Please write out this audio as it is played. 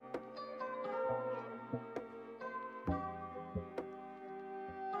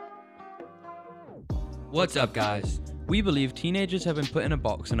What's up, guys? We believe teenagers have been put in a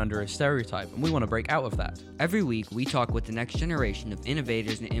box and under a stereotype, and we want to break out of that. Every week, we talk with the next generation of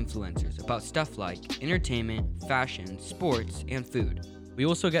innovators and influencers about stuff like entertainment, fashion, sports, and food. We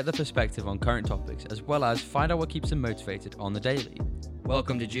also get the perspective on current topics, as well as find out what keeps them motivated on the daily.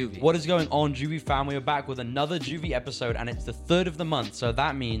 Welcome to Juvie. What is going on, Juvie fam? We are back with another Juvie episode, and it's the 3rd of the month, so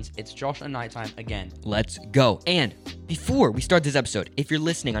that means it's Josh and Nighttime again. Let's go. And before we start this episode, if you're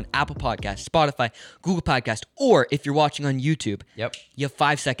listening on Apple Podcasts, Spotify, Google Podcasts, or if you're watching on YouTube, you have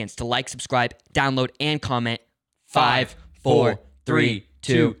 5 seconds to like, subscribe, download, and comment. 5, 4, 3,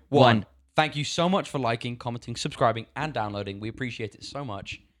 2, 1. Thank you so much for liking, commenting, subscribing, and downloading. We appreciate it so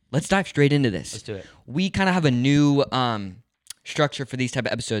much. Let's dive straight into this. Let's do it. We kind of have a new structure for these type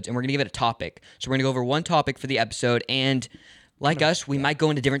of episodes, and we're going to give it a topic. So we're going to go over one topic for the episode, and like us, we might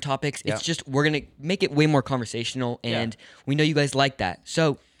go into different topics. It's just, we're going to make it way more conversational, and we know you guys like that.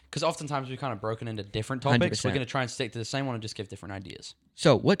 So, because oftentimes we've kind of broken into different topics, 100%. We're going to try and stick to the same one and just give different ideas.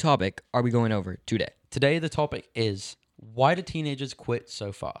 So what topic are we going over today? Today, the topic is, why do teenagers quit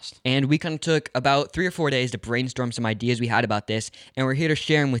so fast? And we kind of took about 3 or 4 days to brainstorm some ideas we had about this, and we're here to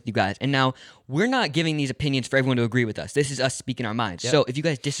share them with you guys. And now, we're not giving these opinions for everyone to agree with us. This is us speaking our minds. So if you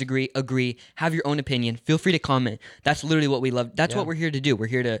guys disagree, agree, have your own opinion, feel free to comment. That's literally what we love. That's what we're here to do. We're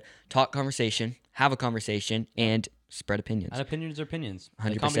here to talk conversation, have a conversation, and spread opinions. And opinions are opinions. 100%.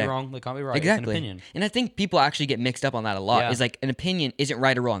 They can't be wrong. They can't be right. Exactly. It's an opinion. And I think people actually get mixed up on that a lot. Yeah. Is like an opinion isn't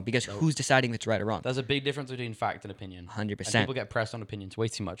right or wrong because who's deciding if it's right or wrong? There's a big difference between fact and opinion. 100%. And people get pressed on opinions way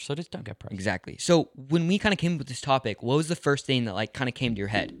too much, so just don't get pressed. Exactly. So when we kind of came up with this topic, what was the first thing that like kind of came to your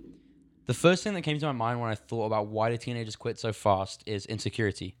head? The first thing that came to my mind when I thought about why do teenagers quit so fast is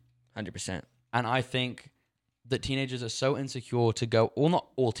insecurity. 100%. And I think that teenagers are so insecure to go, well, not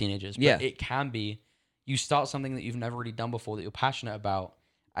all teenagers, but it can be, you start something that you've never really done before that you're passionate about,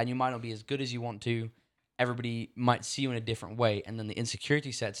 and you might not be as good as you want to. Everybody might see you in a different way, and then the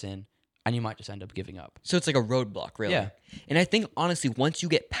insecurity sets in, and you might just end up giving up. So it's like a roadblock, really. Yeah. And I think, honestly, once you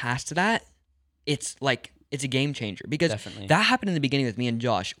get past that, it's a game changer. Because that happened in the beginning with me and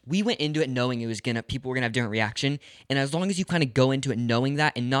Josh. We went into it knowing people were going to have different reaction. And as long as you kind of go into it knowing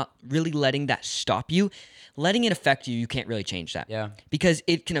that and not really letting that stop you, letting it affect you, you can't really change that. Yeah. Because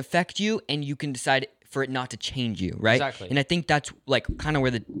it can affect you, and you can decide for it not to change you, right? Exactly. And I think that's like kind of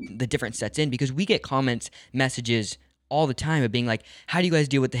where the difference sets in, because we get comments, messages all the time of being like, how do you guys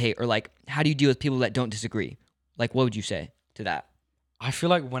deal with the hate? Or like, how do you deal with people that don't disagree? Like, what would you say to that? I feel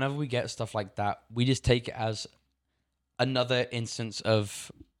like whenever we get stuff like that, we just take it as another instance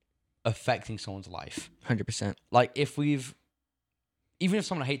of affecting someone's life. 100%. Like even if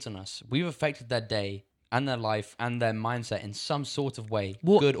someone hates on us, we've affected their day and their life and their mindset in some sort of way,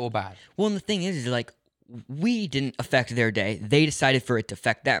 good or bad. Well, and the thing is like, we didn't affect their day. They decided for it to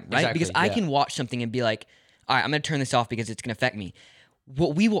affect them, right? Exactly, because I can watch something and be like, all right, I'm going to turn this off because it's going to affect me.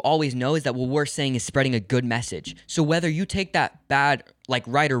 What we will always know is that what we're saying is spreading a good message. So whether you take that bad, like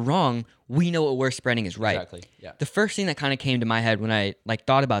right or wrong, we know what we're spreading is right. Exactly, yeah. The first thing that kind of came to my head when I like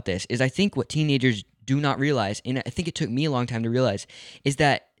thought about this is I think what teenagers do not realize, and I think it took me a long time to realize, is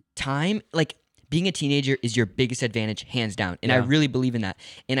that time, like being a teenager is your biggest advantage, hands down. And I really believe in that.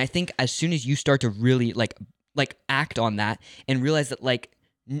 And I think as soon as you start to really like act on that and realize that like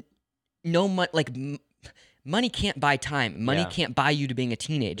money can't buy time. Money can't buy you to being a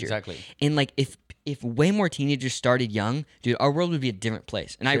teenager. Exactly. And like if way more teenagers started young, dude, our world would be a different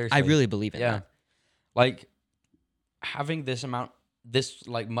place. And I really believe in that. Like having this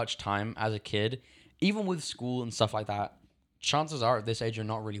like much time as a kid, even with school and stuff like that, chances are at this age you're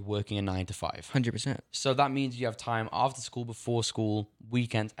not really working a 9 to 5. 100%. So that means you have time after school, before school,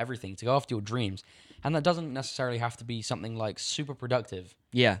 weekends, everything to go after your dreams. And that doesn't necessarily have to be something like super productive.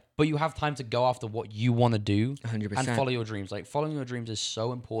 Yeah. But you have time to go after what you want to do 100%. and follow your dreams. Like following your dreams is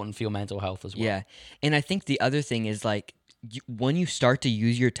so important for your mental health as well. Yeah. And I think the other thing is like, when you start to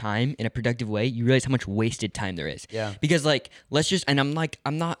use your time in a productive way, you realize how much wasted time there is. Yeah. Because like, I'm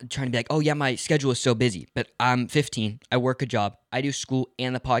not trying to be like, oh yeah, my schedule is so busy, but I'm 15. I work a job. I do school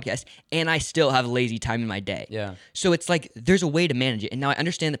and the podcast, and I still have lazy time in my day. Yeah. So it's like, there's a way to manage it. And now I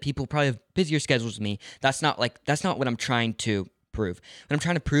understand that people probably have busier schedules than me. That's not what I'm trying to prove. What I'm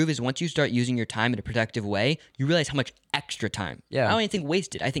trying to prove is once you start using your time in a productive way, you realize how much extra time. Yeah. I don't even think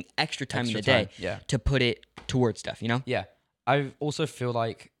wasted. I think extra time in the day to put it towards stuff, you know? Yeah. I also feel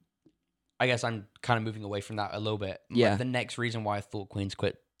like, I guess I'm kind of moving away from that a little bit. Yeah. Like the next reason why I thought teens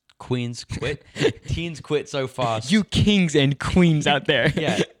quit so fast. You kings and queens out there.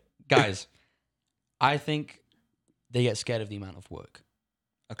 Yeah. Guys, I think they get scared of the amount of work.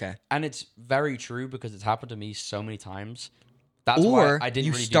 Okay. And it's very true because it's happened to me so many times. That's or why I didn't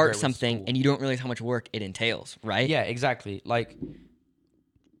you really start do great something with and you don't realize how much work it entails, right? Yeah, exactly. Like,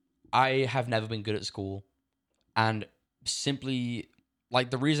 I have never been good at school, and simply, like,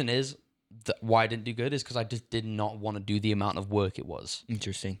 the reason is that why I didn't do good is because I just did not want to do the amount of work it was.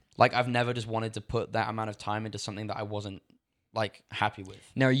 Interesting. Like, I've never just wanted to put that amount of time into something that I wasn't, like, happy with.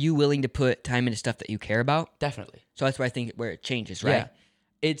 Now, are you willing to put time into stuff that you care about? Definitely. So that's where I think where it changes, right? Yeah.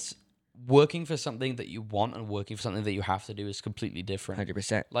 It's working for something that you want and working for something that you have to do is completely different.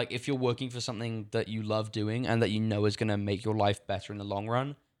 100%. Like, if you're working for something that you love doing and that you know is going to make your life better in the long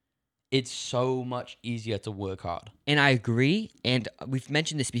run, it's so much easier to work hard. And I agree. And we've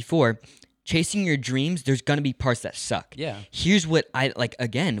mentioned this before. Chasing your dreams, there's going to be parts that suck. Yeah. Here's what I like,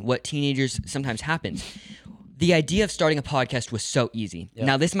 again, what teenagers sometimes happens. The idea of starting a podcast was so easy. Yeah.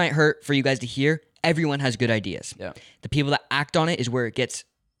 Now, this might hurt for you guys to hear. Everyone has good ideas. Yeah. The people that act on it is where it gets.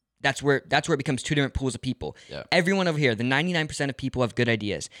 That's where it becomes two different pools of people. Yeah. Everyone over here, the 99% of people have good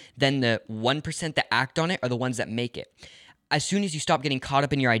ideas. Then the 1% that act on it are the ones that make it. As soon as you stop getting caught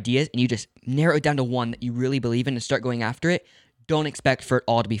up in your ideas and you just narrow it down to one that you really believe in and start going after it, don't expect for it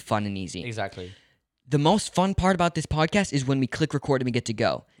all to be fun and easy. Exactly. The most fun part about this podcast is when we click record and we get to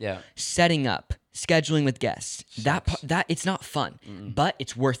go. Yeah. Setting up, scheduling with guests. That it's not fun, but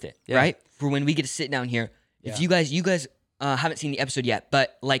it's worth it, right? For when we get to sit down here. Yeah. If you guys haven't seen the episode yet,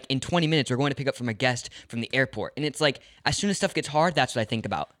 but like in 20 minutes, we're going to pick up from a guest from the airport. And it's like, as soon as stuff gets hard, that's what I think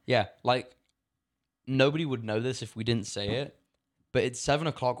about. Yeah. Like, nobody would know this if we didn't say it, but it's 7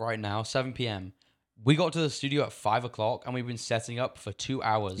 o'clock right now, 7 p.m. We got to the studio at 5 o'clock and we've been setting up for 2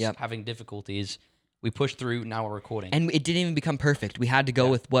 hours, having difficulties. We pushed through, now we're recording. And it didn't even become perfect. We had to go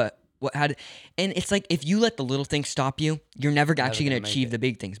with what had, and it's like, if you let the little things stop you, you're never actually going to achieve the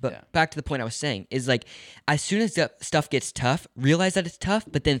big things. But back to the point I was saying is like, as soon as the stuff gets tough, realize that it's tough,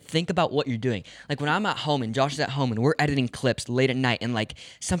 but then think about what you're doing. Like when I'm at home and Josh is at home and we're editing clips late at night and like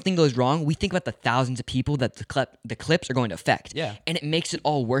something goes wrong, we think about the thousands of people that the clips are going to affect. Yeah. And it makes it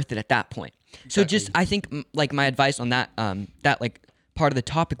all worth it at that point. So just, I think like my advice on that, that like part of the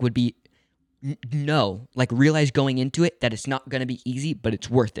topic would be, like realize going into it that it's not going to be easy, but it's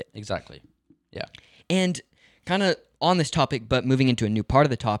worth it. Exactly. Yeah. And kind of on this topic, but moving into a new part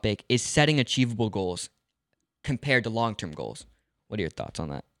of the topic, is setting achievable goals compared to long-term goals. What are your thoughts on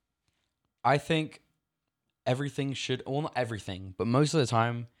that? I think everything should, well, not everything, but most of the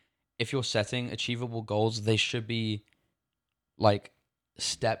time, if you're setting achievable goals, they should be like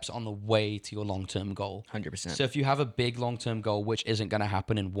steps on the way to your long-term goal. 100%. So if you have a big long-term goal which isn't going to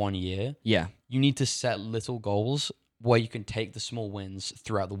happen in 1 year, you need to set little goals where you can take the small wins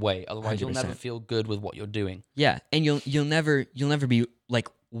throughout the way. Otherwise, 100%. you'll never feel good with what you're doing. Yeah, and you'll never be like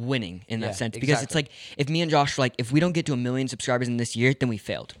winning in that sense, because it's like if me and Josh if we don't get to 1 million subscribers in this year, then we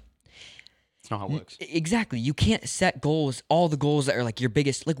failed. It's not how it works. Exactly. You can't set goals, all the goals that are like your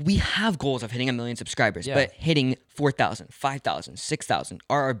biggest. Like we have goals of hitting 1 million subscribers, but hitting 4,000, 5,000, 6,000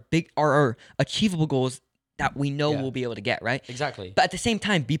 are our achievable goals that we know we'll be able to get, right? Exactly. But at the same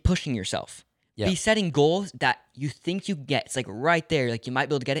time, be pushing yourself. Yeah. Be setting goals that you think you get. It's like right there, like you might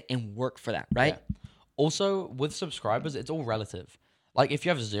be able to get it, and work for that, right? Yeah. Also, with subscribers, it's all relative. Like if you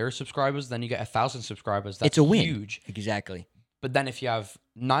have 0 subscribers, then you get 1,000 subscribers. That's it's a win. Huge. Exactly. But then if you have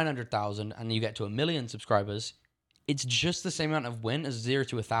 900,000 and you get to 1 million subscribers, it's just the same amount of win as 0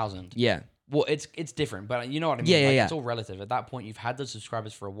 to 1,000. Yeah. Well, it's different, but you know what I mean? Yeah. It's all relative. At that point, you've had those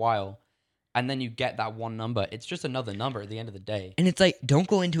subscribers for a while, and then you get that one number. It's just another number at the end of the day. And it's like, don't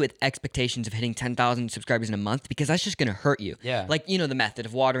go into it with expectations of hitting 10,000 subscribers in a month, because that's just going to hurt you. Yeah. Like, you know, the method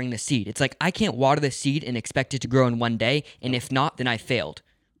of watering the seed. It's like, I can't water the seed and expect it to grow in one day, and if not, then I failed.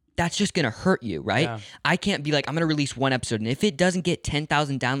 That's just going to hurt you, right? Yeah. I can't be like, I'm going to release one episode, and if it doesn't get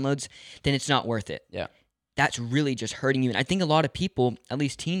 10,000 downloads, then it's not worth it. Yeah. That's really just hurting you. And I think a lot of people, at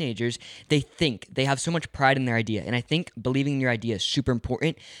least teenagers, they have so much pride in their idea. And I think believing in your idea is super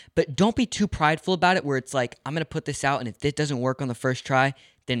important, but don't be too prideful about it where it's like, I'm going to put this out, and if it doesn't work on the first try,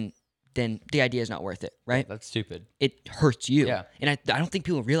 then the idea is not worth it, right? Yeah, that's stupid. It hurts you. Yeah. And I don't think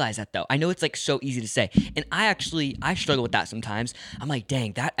people realize that, though. I know it's like so easy to say. And I struggle with that sometimes. I'm like,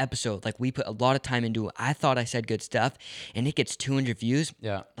 dang, that episode, like we put a lot of time into it. I thought I said good stuff, and it gets 200 views.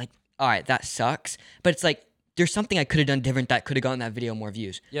 Yeah. Like, all right, that sucks. But it's like, there's something I could have done different that could have gotten that video more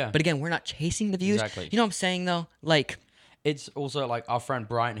views. Yeah. But again, we're not chasing the views. Exactly. You know what I'm saying, though? Like, it's also like our friend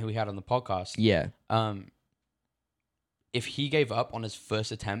Brian, who we had on the podcast. Yeah. If he gave up on his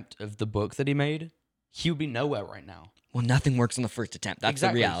first attempt of the book that he made, he would be nowhere right now. Well, nothing works on the first attempt. That's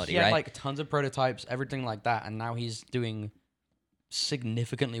exactly. The reality, he had, right? Like tons of prototypes, everything like that, and now he's doing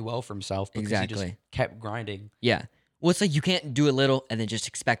significantly well for himself because he just kept grinding. Yeah. Well, it's like you can't do a little and then just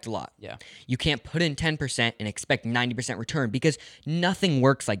expect a lot. Yeah. You can't put in 10% and expect 90% return because nothing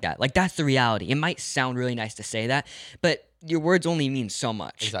works like that. Like, that's the reality. It might sound really nice to say that, but your words only mean so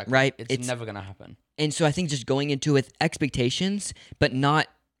much. Exactly. Right? It's never going to happen. And so I think just going into it with expectations, but not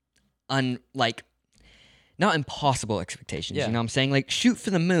not impossible expectations. Yeah. You know what I'm saying? Like, shoot for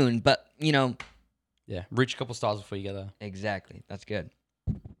the moon, but, Yeah. Reach a couple stars before you get there. Exactly. That's good.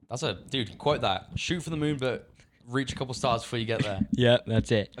 Dude, quote that. Shoot for the moon, but reach a couple stars before you get there. Yeah,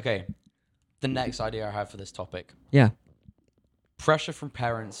 that's it. Okay. The next idea I have for this topic. Yeah. Pressure from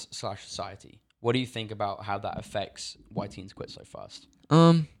parents / society. What do you think about how that affects why teens quit so fast?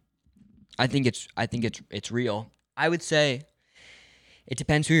 I think it's real. I would say it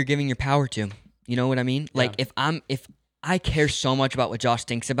depends who you're giving your power to. You know what I mean? Like, if I care so much about what Josh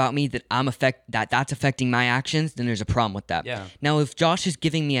thinks about me that that's affecting my actions, then there's a problem with that. Yeah. Now, if Josh is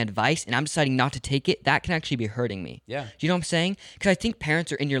giving me advice and I'm deciding not to take it, that can actually be hurting me. Yeah. Do you know what I'm saying? Because I think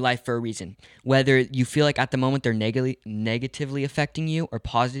parents are in your life for a reason. Whether you feel like at the moment they're negatively affecting you or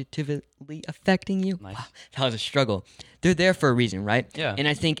positively affecting you. Nice. Wow, that was a struggle. They're there for a reason, right? Yeah.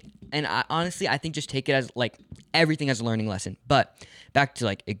 And I honestly think just take it as like everything as a learning lesson. But back to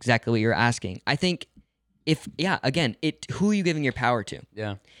like exactly what you're asking. I think who are you giving your power to?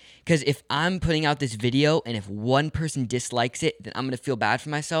 Yeah. Because if I'm putting out this video and if one person dislikes it, then I'm going to feel bad for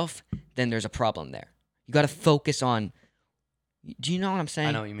myself, then there's a problem there. You got to focus on, do you know what I'm saying?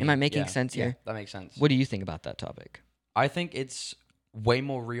 I know what you mean. Am I making sense here? Yeah, that makes sense. What do you think about that topic? I think it's way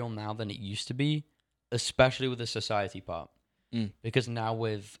more real now than it used to be, especially with the society part. Because now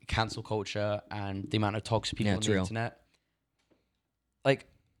with cancel culture and the amount of toxic people on the internet, like,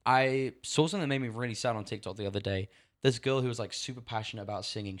 I saw something that made me really sad on TikTok the other day. This girl who was like super passionate about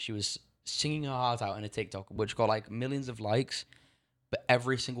singing. She was singing her heart out in a TikTok, which got like millions of likes, but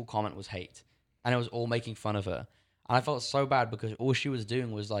every single comment was hate. And it was all making fun of her. And I felt so bad because all she was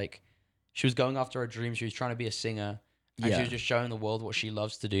doing was like, she was going after her dreams. She was trying to be a singer. And she was just showing the world what she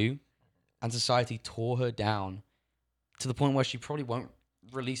loves to do. And society tore her down to the point where she probably won't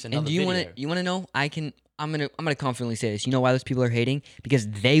release another video. And you want to know? I'm gonna confidently say this. You know why those people are hating? Because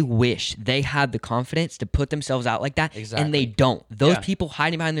they wish they had the confidence to put themselves out like that, and they don't. Those people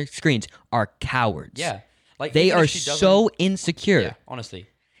hiding behind their screens are cowards. Yeah, like they are so insecure. Yeah, honestly,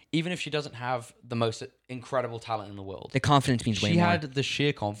 even if she doesn't have the most incredible talent in the world, the confidence means way more. She had the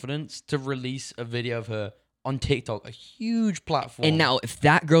sheer confidence to release a video of her on TikTok, a huge platform. And now, if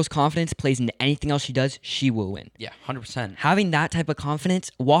that girl's confidence plays into anything else she does, she will win. Yeah, 100%. Having that type of confidence,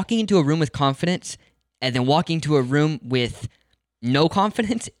 walking into a room with confidence, and then walking to a room with no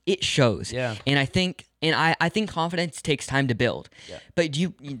confidence, it shows. Yeah. And I think confidence takes time to build. Yeah. But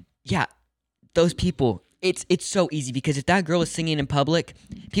those people, it's so easy because if that girl is singing in public,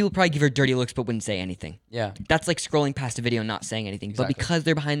 people probably give her dirty looks but wouldn't say anything. Yeah. That's like scrolling past a video and not saying anything. Exactly. But because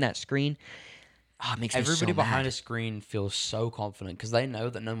they're behind that screen, it makes everybody me so behind mad. a screen feels so confident because they know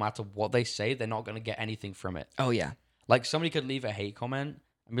that no matter what they say, they're not going to get anything from it. Oh yeah. Like somebody could leave a hate comment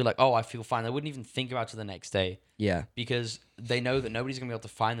and be like, "Oh, I feel fine." They wouldn't even think about it the next day. Yeah. Because they know that nobody's gonna be able to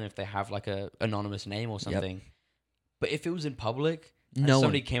find them if they have like a anonymous name or something. Yep. But if it was in public, and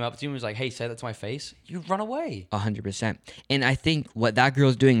somebody came up to you and was like, "Hey, say that to my face," you'd run away. 100%. And I think what that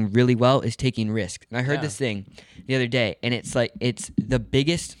girl's doing really well is taking risks. And I heard this thing the other day, and it's like it's the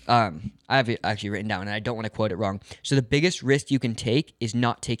biggest. I have it actually written down, and I don't want to quote it wrong. So the biggest risk you can take is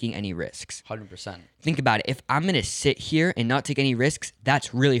not taking any risks. 100%. Think about it. If I'm gonna sit here and not take any risks,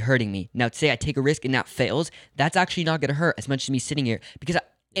 that's really hurting me. Now, say I take a risk and that fails, that's actually not gonna hurt as much as me sitting here because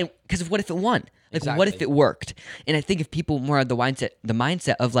of what if it won? Like, what if it worked? And I think if people more have the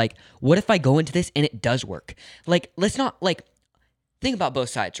mindset of like, what if I go into this and it does work? Like, let's not like think about both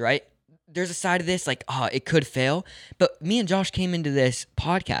sides, right? There's a side of this like, it could fail. But me and Josh came into this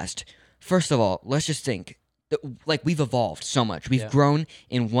podcast. First of all, let's just think that like we've evolved so much. We've grown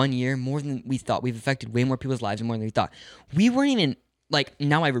in 1 year more than we thought. We've affected way more people's lives and more than we thought. We weren't even like,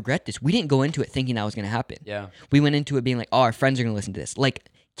 now I regret this. We didn't go into it thinking that was going to happen. Yeah. We went into it being like, our friends are going to listen to this. Like,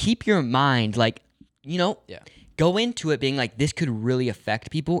 keep your mind like, go into it being like, this could really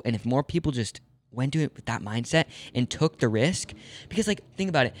affect people. And if more people just went to it with that mindset and took the risk, because like, think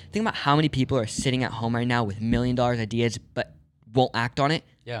about it. Think about how many people are sitting at home right now with $1 million ideas, but won't act on it.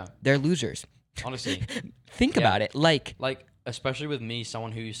 Yeah. They're losers. Honestly. Think about it. Like, especially with me,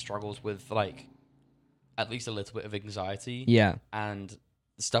 someone who struggles with like at least a little bit of anxiety. Yeah. And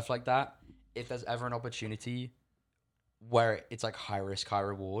stuff like that. If there's ever an opportunity where it's like high risk, high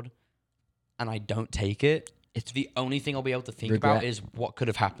reward, and I don't take it, it's the only thing I'll be able to think regret. about is what could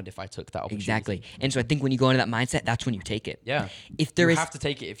have happened if I took that opportunity. Exactly. And so I think when you go into that mindset, that's when you take it. Yeah. If there you is, have to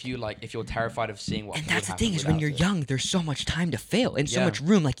take it if you're terrified of seeing what. and would that's the happen thing is when without you're it. young, there's so much time to fail and so Yeah. much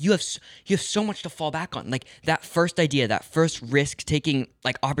room. Like you have so much to fall back on. Like that first idea, that first risk taking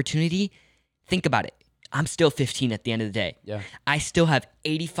like opportunity. Think about it. I'm still 15 at the end of the day. Yeah. I still have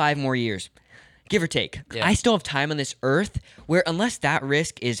 85 more years, give or take. Yeah. I still have time on this earth where unless that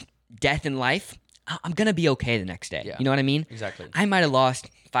risk is death and life, I'm gonna be okay the next day. Yeah. You know what I mean? Exactly. I might have lost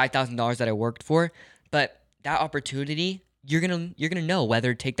 $5,000 that I worked for, but that opportunity, you're gonna know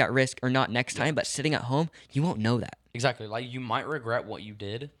whether to take that risk or not next time. But sitting at home, you won't know that. Exactly. Like you might regret what you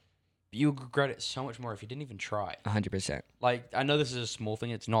did, but you regret it so much more if you didn't even try. 100%. Like I know this is a small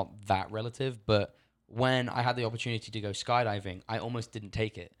thing; it's not that relative, but when I had the opportunity to go skydiving, I almost didn't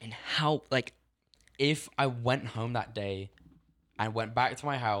take it. And how like If I went home that day and went back to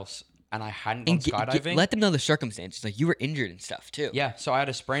my house and I hadn't gone and skydiving, let them know the circumstances. Like you were injured and stuff too. yeah. So I had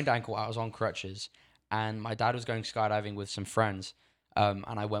a sprained ankle. I was on crutches, and my dad was going skydiving with some friends, and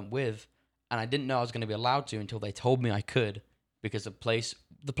I went with, and I didn't know I was going to be allowed to until they told me I could, because the place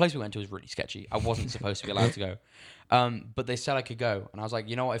we went to was really sketchy. I wasn't supposed to be allowed to go, but they said I could go, and I was like,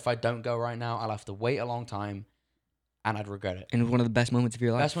 you know what? If I don't go right now, I'll have to wait a long time, and I'd regret it. And it was one of the best moments of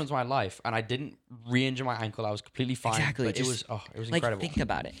your life. Best ones of my life, and I didn't re-injure my ankle. I was completely fine. Exactly, But just, it was like incredible. think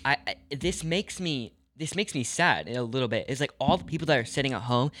about it. This makes me sad in a little bit. It's like all the people that are sitting at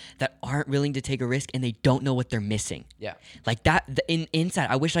home that aren't willing to take a risk and they don't know what they're missing. Yeah, Like that inside,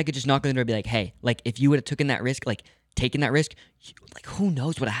 I wish I could just knock on the door and be like, hey, like if you would have taken that risk, like taken that risk, like who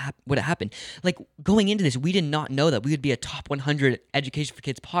knows what would have happened. Like going into this, we did not know that we would be a top 100 Education for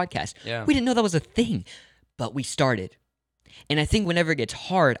Kids podcast. Yeah. We didn't know that was a thing, but we started. And I think whenever it gets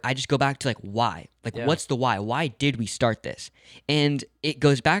hard, I just go back to like why? Like Yeah. what's the why? Why did we start this? And it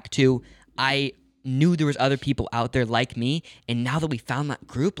goes back to I knew there was other people out there like me, and now that we found that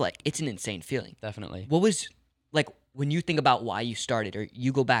group, like it's an insane feeling. definitely. What was like when you think about why you started or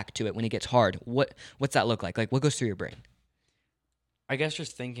you go back to it when it gets hard, what's that look like? Like what goes through your brain? I guess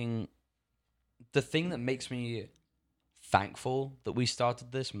just thinking, the thing that makes me thankful that we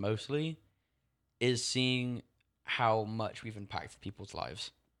started this mostly is seeing how much we've impacted people's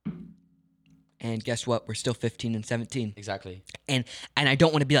lives. And guess what? We're still 15 and 17. Exactly. And I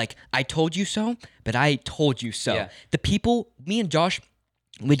don't want to be like, I told you so, but I told you so. Yeah. The people, me and Josh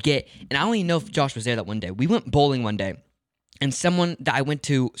would get, and I don't even know if Josh was there that one day. We went bowling one day, and someone that I went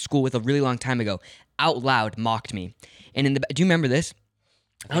to school with a really long time ago out loud mocked me. And do you remember this?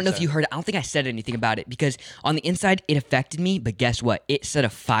 I don't know if you heard it. I don't think I said anything about it because on the inside it affected me, but guess what? It set a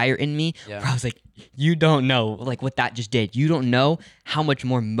fire in me where I was like, you don't know like what that just did. You don't know how much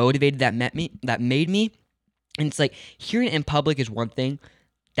more motivated that made me. And it's like hearing it in public is one thing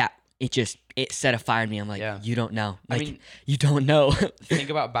that it set a fire in me. I'm like, you don't know. Like, I mean, you don't know.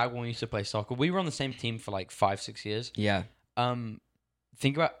 Think about back when we used to play soccer. We were on the same team for like 5-6 years. Yeah.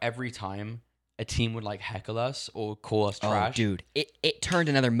 Think about every time a team would like heckle us or call us trash. Oh, dude, it turned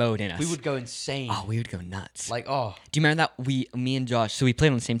another mode in us. We would go insane. Oh, we would go nuts. Like, do you remember that me and Josh? So we played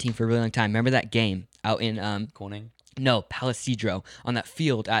on the same team for a really long time. Remember that game out in Corning? No, Palisadro on that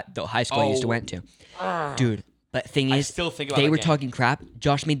field at the high school I used to went to, dude. But thing I is, still think about they that were game. talking crap.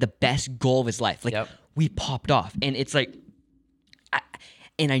 Josh made the best goal of his life. Like we popped off, and it's like,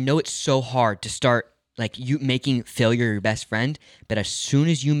 I know it's so hard to start like you making failure your best friend, but as soon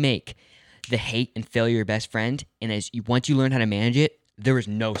as you make the hate and failure your best friend, and once you learn how to manage it, there is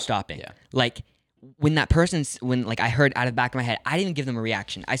no stopping. Yeah. Like when I heard out of the back of my head, I didn't give them a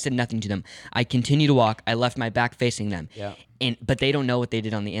reaction. I said nothing to them. I continued to walk. I left my back facing them. Yeah. But they don't know what they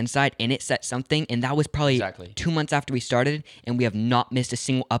did on the inside, and it set something. And that was probably 2 months after we started, and we have not missed a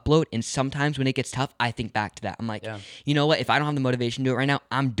single upload. And sometimes when it gets tough, I think back to that. I'm like, you know what? If I don't have the motivation to do it right now,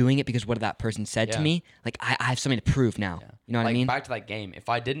 I'm doing it because what that person said to me. Like I have something to prove now. Yeah. You know what I mean? Back to that game. If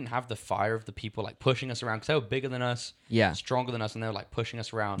I didn't have the fire of the people like pushing us around, because they were bigger than us, stronger than us, and they were like pushing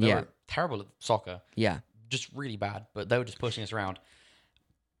us around. They were terrible at soccer. Yeah. Just really bad, but they were just pushing us around.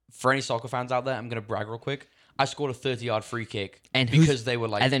 For any soccer fans out there, I'm going to brag real quick. I scored a 30-yard free kick because they were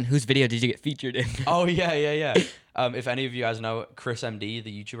like... And then whose video did you get featured in? Oh, yeah. If any of you guys know Chris MD,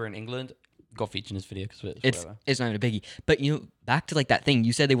 the YouTuber in England, got featured in his video. Cause it's not even a biggie. But, back to like that thing.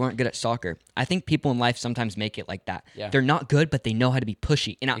 You said they weren't good at soccer. I think people in life sometimes make it like that. Yeah. They're not good, but they know how to be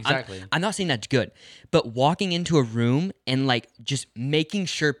pushy. And I'm not saying that's good. But walking into a room and like just making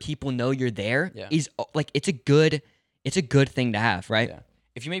sure people know you're there is like it's a good thing to have, right? Yeah.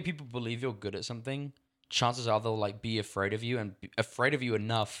 If you make people believe you're good at something, chances are they'll like be afraid of you and be afraid of you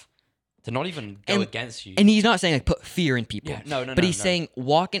enough To not even go against you. And he's not saying like put fear in people. Yeah, no. But he's saying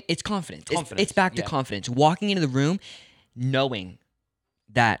walking. It's confidence. It's back to confidence. Walking into the room, knowing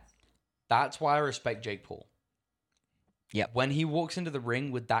that. That's why I respect Jake Paul. Yeah. When he walks into the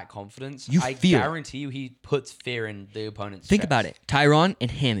ring with that confidence, I feel guarantee you he puts fear in the opponent's Think chest. about it. Tyron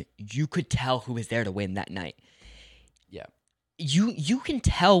and him, you could tell who was there to win that night. Yeah. You can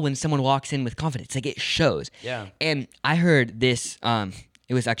tell when someone walks in with confidence. Like, it shows. Yeah. And I heard this,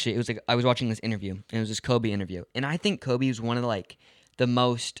 it was like I was watching this interview, and it was this Kobe interview. And I think Kobe was one of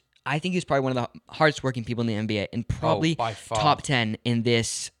I think he was probably one of the hardest working people in the NBA, and probably by far. top 10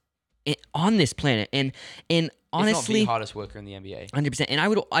 on this planet. And honestly, if not the hardest worker in the NBA. 100%. And I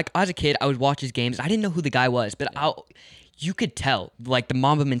would, like, as a kid, I would watch his games. I didn't know who the guy was, but you could tell, like, the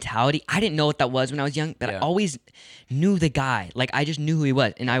Mamba mentality. I didn't know what that was when I was young, but I always knew the guy. Like, I just knew who he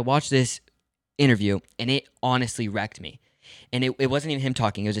was. And I watched this interview, and it honestly wrecked me. And it wasn't even him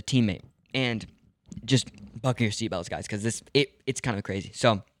talking. It was a teammate. And just buckle your seatbelts, guys, because it's kind of crazy.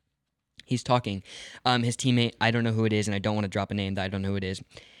 So he's talking. His teammate, I don't know who it is, and I don't want to drop a name that I don't know who it is.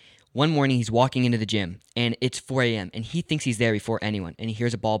 One morning, he's walking into the gym, and it's 4 a.m., and he thinks he's there before anyone, and he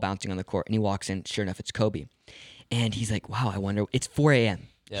hears a ball bouncing on the court, and he walks in. Sure enough, it's Kobe. And he's like, wow, I wonder. It's 4 a.m.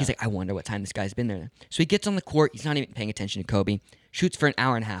 Yeah. He's like, I wonder what time this guy's been there. So he gets on the court. He's not even paying attention to Kobe. Shoots for an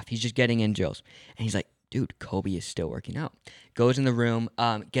hour and a half. He's just getting in drills. And he's like, dude, Kobe is still working out. Goes in the room,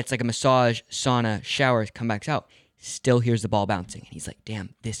 gets like a massage, sauna, showers, comes back out. Still hears the ball bouncing. And he's like,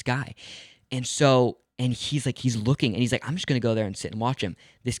 damn, this guy. And he's looking, and he's like, I'm just going to go there and sit and watch him.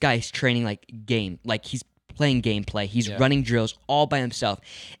 This guy is training like he's playing gameplay. He's running drills all by himself.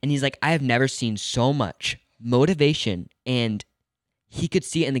 And he's like, I have never seen so much motivation, and he could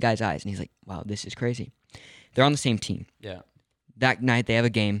see it in the guy's eyes. And he's like, wow, this is crazy. They're on the same team. Yeah. That night, they have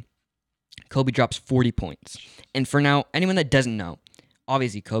a game. Kobe drops 40 points. And for now, anyone that doesn't know,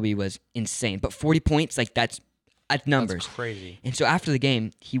 obviously Kobe was insane. But 40 points, like, that's numbers. That's crazy. And so after the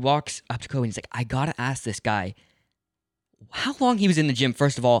game, he walks up to Kobe and he's like, I got to ask this guy how long he was in the gym,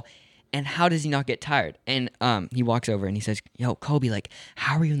 first of all, and how does he not get tired? And he walks over and he says, yo, Kobe, like,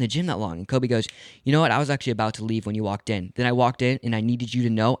 how were you in the gym that long? And Kobe goes, you know what? I was actually about to leave when you walked in. Then I walked in and I needed you to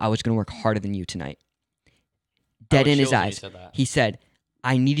know I was going to work harder than you tonight. Dead in his eyes. He said,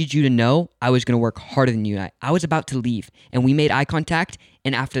 I needed you to know I was going to work harder than you. I was about to leave, and we made eye contact,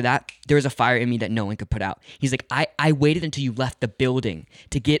 and after that, there was a fire in me that no one could put out. He's like, I waited until you left the building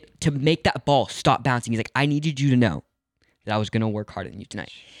to make that ball stop bouncing. He's like, I needed you to know that I was going to work harder than you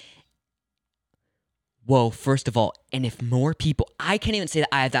tonight. Whoa, first of all, and if more people, I can't even say that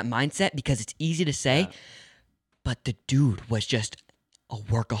I have that mindset because it's easy to say, but the dude was just a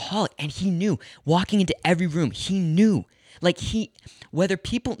workaholic, and he knew, walking into every room, he knew. Like, whether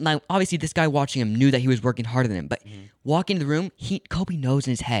people, now obviously this guy watching him knew that he was working harder than him, but walking into the room, Kobe knows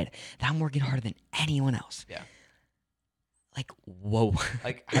in his head that I'm working harder than anyone else. Yeah. Like, whoa.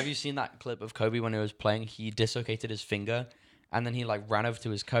 Like, have you seen that clip of Kobe when he was playing? He dislocated his finger, and then he, like, ran over to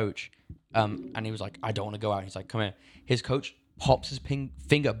his coach, and he was like, I don't want to go out. He's like, come here. His coach pops his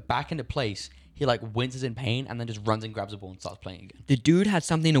finger back into place. He, like, winces in pain and then just runs and grabs the ball and starts playing again. The dude had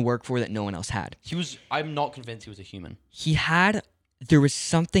something to work for that no one else had. I'm not convinced he was a human. There was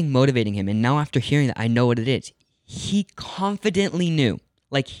something motivating him. And now after hearing that, I know what it is. He confidently knew.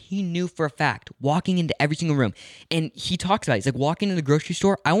 Like, he knew for a fact, walking into every single room. And he talks about it. He's like, walking into the grocery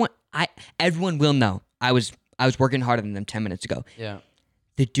store, everyone will know I was working harder than them 10 minutes ago. Yeah.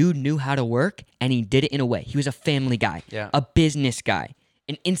 The dude knew how to work, and he did it in a way. He was a family guy, a business guy,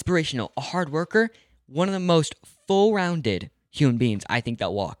 an inspirational, a hard worker, one of the most full-rounded human beings I think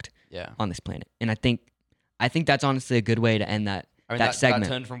that walked on this planet. And I think that's honestly a good way to end that segment. That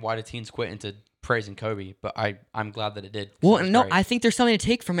turned from why do teens quit into praising Kobe, but I'm glad that it did. Well, no, great. I think there's something to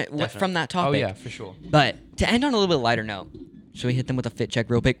take from it, from that topic. Oh, yeah, for sure. But to end on a little bit lighter note, should we hit them with a fit check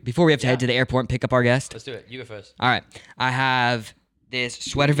real quick before we have to head to the airport and pick up our guest? Let's do it. You go first. All right. I have this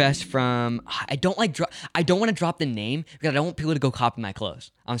sweater vest from, I don't want to drop the name because I don't want people to go copy my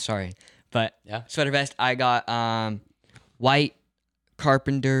clothes. I'm sorry. But sweater vest, I got white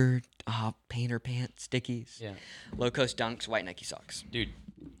Carpenter painter pants, stickies. Yeah. Low Coast Dunks, white Nike socks. Dude.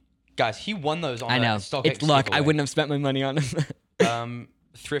 Guys, he won those on I know. It's luck. Giveaway. I wouldn't have spent my money on them.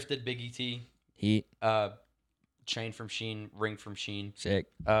 Thrifted Big ET. Heat. Chain from Shein, ring from Shein. Sick.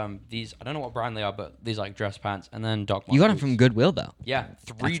 These, I don't know what brand they are, but these like dress pants, and then Doc Martens. You got them from Goodwill though. Yeah,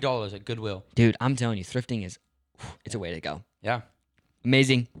 $3 at Goodwill. Dude, I'm telling you, thrifting is, it's a way to go. Yeah.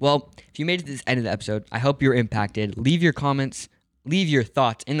 Amazing. Well, if you made it to this end of the episode, I hope you're impacted. Leave your comments. Leave your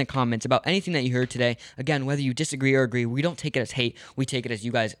thoughts in the comments about anything that you heard today. Again, whether you disagree or agree, we don't take it as hate. We take it as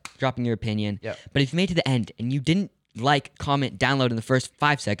you guys dropping your opinion. Yep. But if you made it to the end and you didn't like, comment, download in the first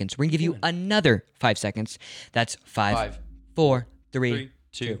 5 seconds, we're going to give you another 5 seconds. That's 5, 4, 3,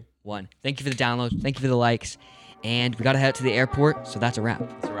 2, 1. Thank you for the downloads. Thank you for the likes. And we got to head to the airport, so that's a wrap.